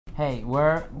Hey,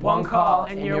 we're One Call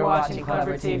and you're watching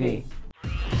ClevverTV.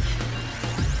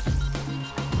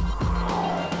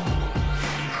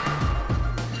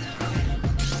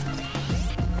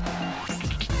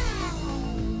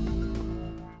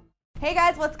 Hey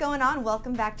guys, what's going on?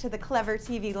 Welcome back to the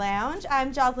ClevverTV Lounge.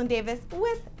 I'm Jocelyn Davis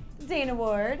with Dana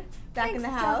Ward back in the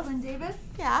house. Jocelyn Davis.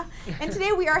 Yeah. And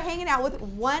today we are hanging out with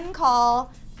One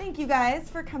Call. Thank you guys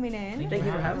for coming in. Thank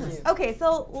you for having us. Okay,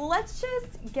 so let's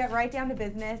just get right down to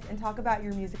business and talk about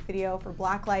your music video for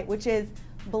BlackLight, which is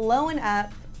blowing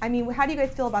up. I mean, how do you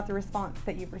guys feel about the response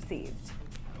that you've received?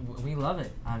 We love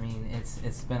it. I mean,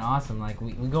 it's been awesome. Like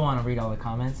we go on and read all the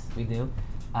comments. We do.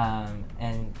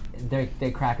 And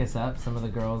they crack us up. Some of the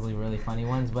girls leave really funny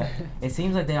ones, but it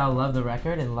seems like they all love the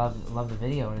record and love the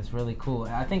video, and it's really cool.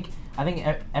 I think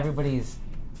everybody's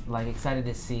like excited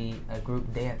to see a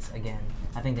group dance again.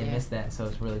 I think they missed that, so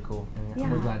it's really cool,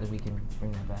 and we're glad that we can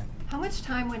bring that back. How much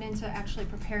time went into actually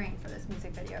preparing for this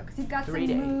music video? Because you've got 3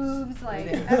 some days. moves, like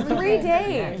 3 days.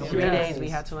 Yeah, 3 days. We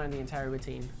had to learn the entire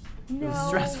routine. No It was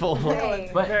stressful, way.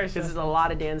 but because there's a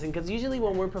lot of dancing. Because usually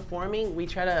when we're performing, we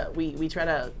try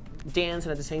to dance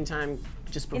and at the same time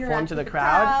just perform Interact to with the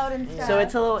crowd. and So stuff.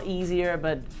 it's a little easier.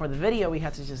 But for the video, we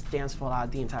had to just dance full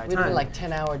out the entire We time. did like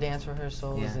 10-hour dance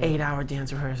rehearsals. Yeah. And 8-hour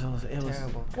dance rehearsals. It was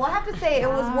terrible. Well, I have to say it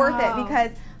was worth it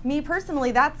because me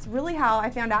personally, that's really how I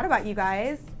found out about you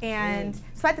guys. And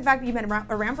despite the fact that you've been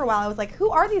around for a while, I was like, who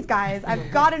are these guys?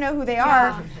 I've got to know who they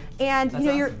are. And That's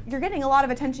you know, awesome. you're getting a lot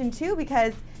of attention too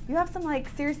because you have some like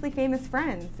seriously famous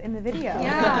friends in the video.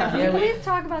 Yeah, can you Yeah, we- please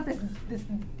talk about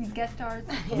these guest stars?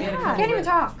 We had a I couple can't even of-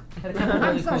 talk. Had a couple of I'm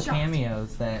really so cool shocked.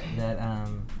 cameos that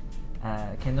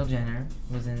Kendall Jenner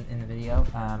was in the video,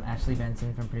 Ashley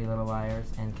Benson from Pretty Little Liars,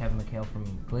 and Kevin McHale from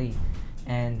Glee,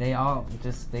 and they all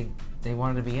just they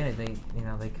wanted to be in it.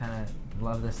 They kind of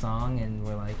loved the song and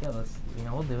were like, yo, let's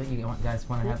we'll do it. You guys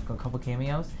want to have a couple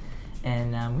cameos,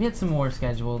 and we had some more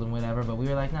scheduled and whatever, but we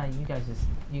were like, nah, you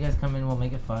guys come in, we'll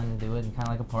make it fun and do it and kind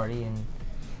of like a party and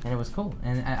it was cool.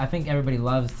 And I think everybody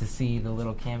loves to see the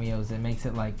little cameos. It makes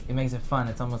it fun.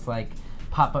 It's almost like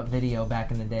pop-up video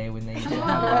back in the day when they used to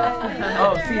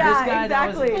have see this guy, exactly.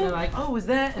 that was, and they're like, oh, was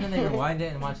that? And then they rewind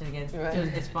it and watch it again. Right.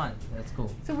 It's fun. That's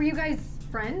cool. So were you guys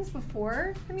friends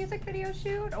before the music video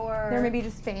shoot, or They're maybe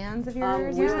just fans of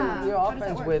yours. We Yeah. were all How does that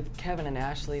friends work? with Kevin and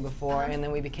Ashley before, and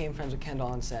then we became friends with Kendall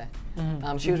on set.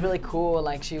 Mm-hmm. She was really cool.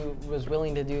 Like she was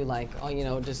willing to do like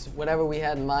just whatever we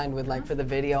had in mind with like for the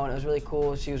video, and it was really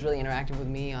cool. She was really interactive with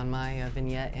me on my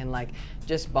vignette and like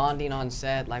just bonding on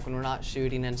set, like when we're not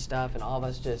shooting and stuff, and all of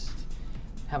us just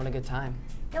having a good time.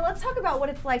 Yeah, let's talk about what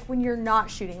it's like when you're not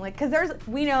shooting. Like, because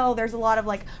we know there's a lot of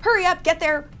like, hurry up, get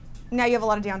there. Now you have a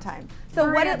lot of downtime. So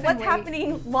Hurry up and what's wait.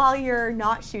 happening while you're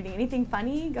not shooting? Anything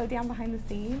funny go down behind the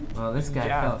scenes? Well, this guy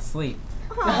Yeah. fell asleep.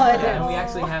 Oh, And we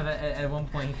actually have at one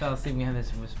point he fell asleep. And we have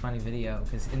this funny video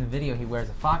because in the video he wears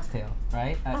a foxtail,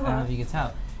 right? I don't know if you can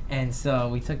tell. And so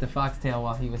we took the foxtail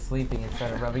while he was sleeping and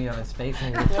started rubbing it on his face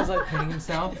and he was like hitting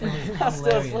himself. It was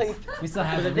Still hilarious. asleep. We still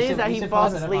have The it. thing is that he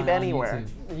falls asleep anywhere.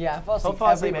 Yeah, I fall asleep He'll fall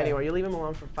asleep everywhere. anywhere. You leave him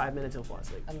alone for 5 minutes, he'll fall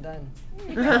asleep. I'm done.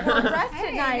 Rest Hey,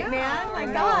 at night, yeah. man. My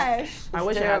Right. gosh. I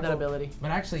wish I had that terrible. ability.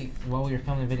 But actually, while we were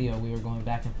filming the video, we were going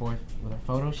back and forth with a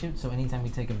photo shoot. So anytime we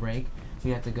take a break,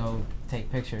 we have to go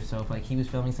take pictures. So if like he was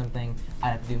filming something, I'd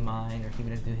have to do mine, or he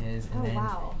would have to do his. And Oh, then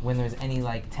wow. when there's any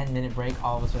like 10-minute break,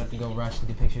 all of us would have to go rush and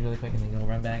do pictures really quick and then go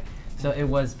run back. So it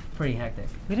was pretty hectic.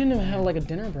 We didn't even have like a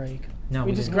dinner break. No,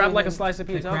 We just didn't. grabbed like a slice of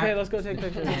pizza. Grab- Okay, let's go take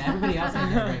pictures. Yeah, everybody else had a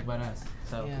dinner break but us.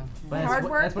 So, Yeah. but that's Hard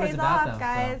what- work that's what pays it's about, off, though, so.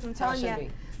 guys. I'm telling How you. it should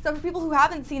be. So for people who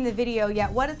haven't seen the video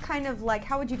yet, what is kind of like,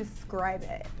 how would you describe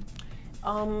it?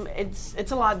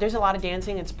 It's a lot. There's a lot of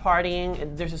dancing. It's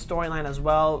partying. There's a storyline as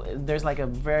well. There's like a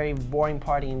very boring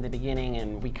party in the beginning,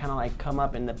 and we kind of like come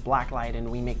up in the BlackLight and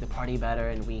we make the party better,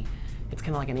 and it's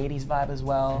kind of like an 80s vibe as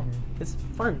well. It's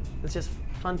fun. It's just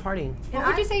fun partying. What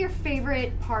would you say your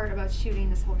favorite part about shooting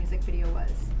this whole music video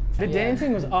was? The Yeah.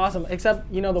 dancing was awesome,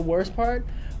 except the worst part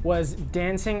was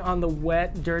dancing on the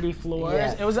wet, dirty floors.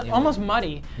 Yeah. It was almost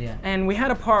muddy. Yeah. And we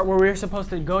had a part where we were supposed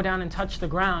to go down and touch the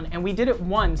ground, and we did it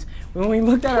once. When we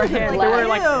looked at our hands, they were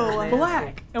like Ew.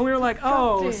 black, and we were like,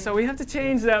 oh, Disgusting. so we have to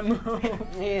change that move.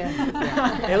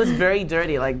 Yeah. It was very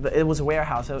dirty. Like it was a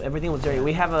warehouse, so everything was dirty.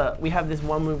 We have this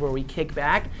one move where we kick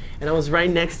back, and I was right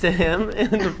next to him in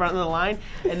the front of the line.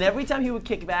 And every time he would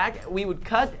kick back, we would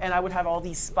cut, and I would have all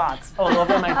these spots all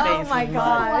over my face. Oh my with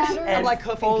mud. gosh. And like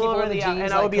hoofing all people over in the jeans,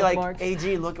 and I would be like, marks.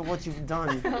 AG, look at what you've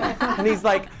done. And he's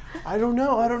like, I don't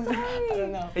know. I don't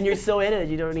know. And you're so in it,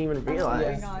 you don't even Oh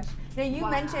realize. my gosh. Now you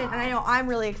mentioned, and I know I'm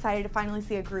really excited to finally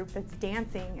see a group that's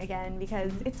dancing again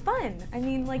because it's fun. I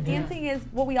mean, like dancing is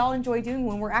what we all enjoy doing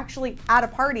when we're actually at a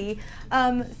party.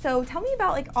 So tell me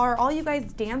about, like, are all you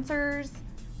guys dancers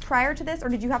prior to this, or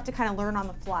did you have to kind of learn on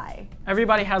the fly?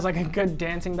 Everybody has like a good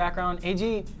dancing background.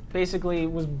 AG basically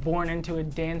was born into a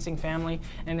dancing family,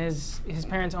 and his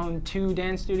parents owned 2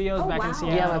 dance studios back in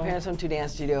Seattle. Yeah, my parents owned 2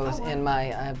 dance studios, and I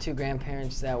have 2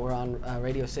 grandparents that were on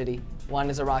Radio City. One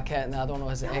is a rockette, and the other one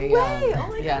was an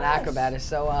acrobatist.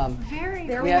 So There we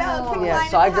go. Yeah,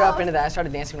 so I grew up into that. I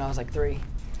started dancing when I was like 3.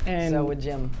 And so with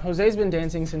Jim. Jose's been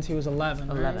dancing since he was 11.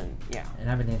 11, yeah. And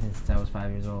I've been dancing since I was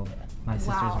 5 years old. My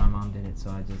sisters and my mom did it, so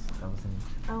I was in.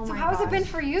 Oh So my how has it gosh. been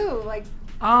for you? Like,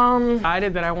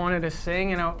 Decided that I wanted to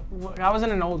sing, and I was in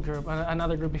an old group,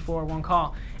 another group before, One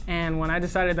Call. And when I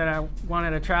decided that I wanted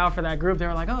to try out for that group, they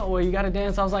were like, "Oh, well, you got to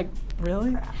dance." I was like,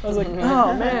 "Really?" I was like,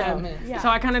 "Oh man." So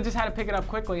I kind of just had to pick it up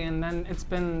quickly, and then it's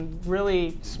been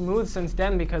really smooth since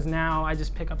then because now I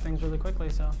just pick up things really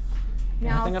quickly. So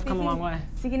I think I've come a long way.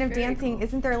 Speaking of dancing,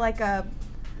 isn't there like a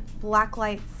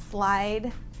BlackLight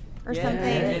slide or something?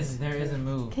 There is a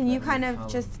move. Can you kind of called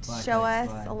just BlackLight show us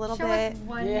slide. a little show bit? us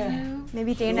one move.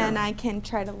 Maybe Dana and I can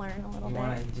try to learn a little You bit.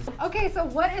 wanna just Okay, so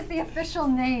what is the official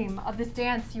name of this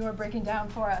dance you are breaking down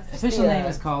for us? official name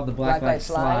is called the BlackLight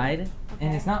slide,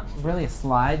 and it's not really a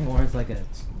slide, more it's like a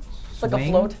It's like a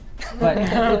swing, float. but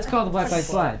it's called the BlackLight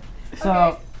slide. So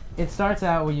Okay. it starts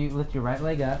out where you lift your right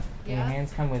leg up, and your Yeah.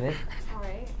 hands come with it, All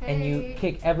right. and you Hey.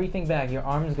 kick everything back. Your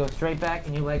arms go straight back,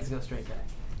 and your legs go straight back.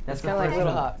 That's It's the kind of like first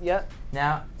little move. hop. Yep.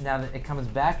 Now that it comes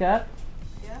back up,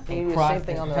 And you do the cross, same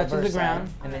thing on the touches reverse the ground,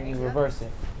 side. and then you Alright. reverse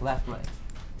it. Left leg.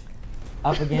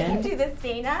 Up Can again, you do this,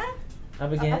 Dana?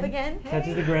 up again, Up again.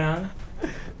 touches the ground,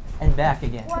 and back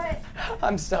again. What?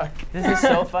 I'm stuck. This is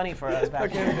so funny for us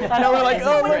back here. I know we're like,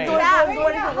 oh, When we're it's doing fast, this.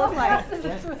 what does it look like?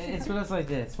 It looks like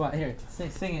this. Well, here,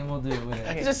 sing it and we'll do it with it.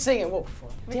 Okay. Just sing it. We'll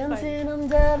perform. Dancing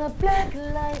under the black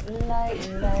light.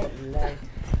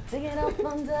 Singing up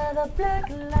under the black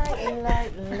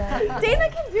light. Dana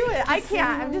can do it. I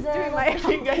can't. I'm just doing my.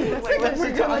 We're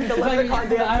doing the It's like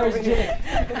the Irish jig.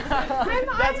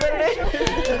 That's what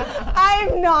it is.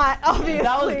 I'm not, obviously.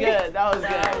 That was good. That was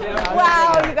good.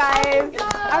 Wow, you guys.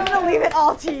 I'm going to leave it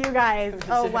all to you guys.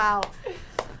 Oh, wow.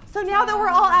 So now that we're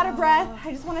all out of breath,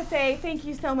 I just want to say thank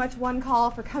you so much, One Call,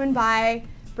 for coming by,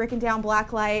 breaking down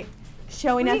BlackLight,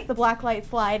 showing us the BlackLight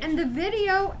slide. And the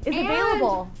video Is and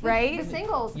available, the- right? The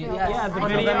singles. Yeah. available. Yeah, the On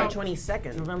video. November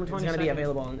 22nd. November It's going to be 22nd.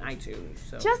 available on iTunes.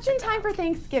 So Just in time for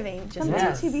Thanksgiving. Something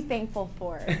yes. to be thankful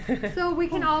for. So we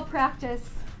can all practice.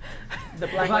 the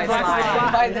BlackLight BlackLight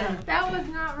slide. By them. That was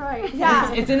not right.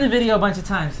 Yeah. It's in the video a bunch of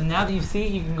times, so now that you see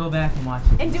it, you can go back and watch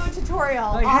it. And do a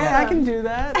tutorial. Like, hey, I Awesome. can do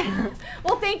that.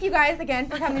 Well, thank you guys again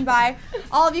for coming by.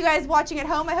 All of you guys watching at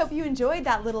home, I hope you enjoyed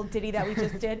that little ditty that we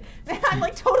just did. Man, I'm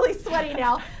like totally sweaty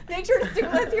now. Make sure to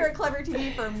stick with us here at Clever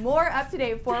TV for more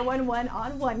up-to-date 411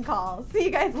 on One Call. See you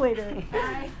guys later.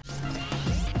 Bye.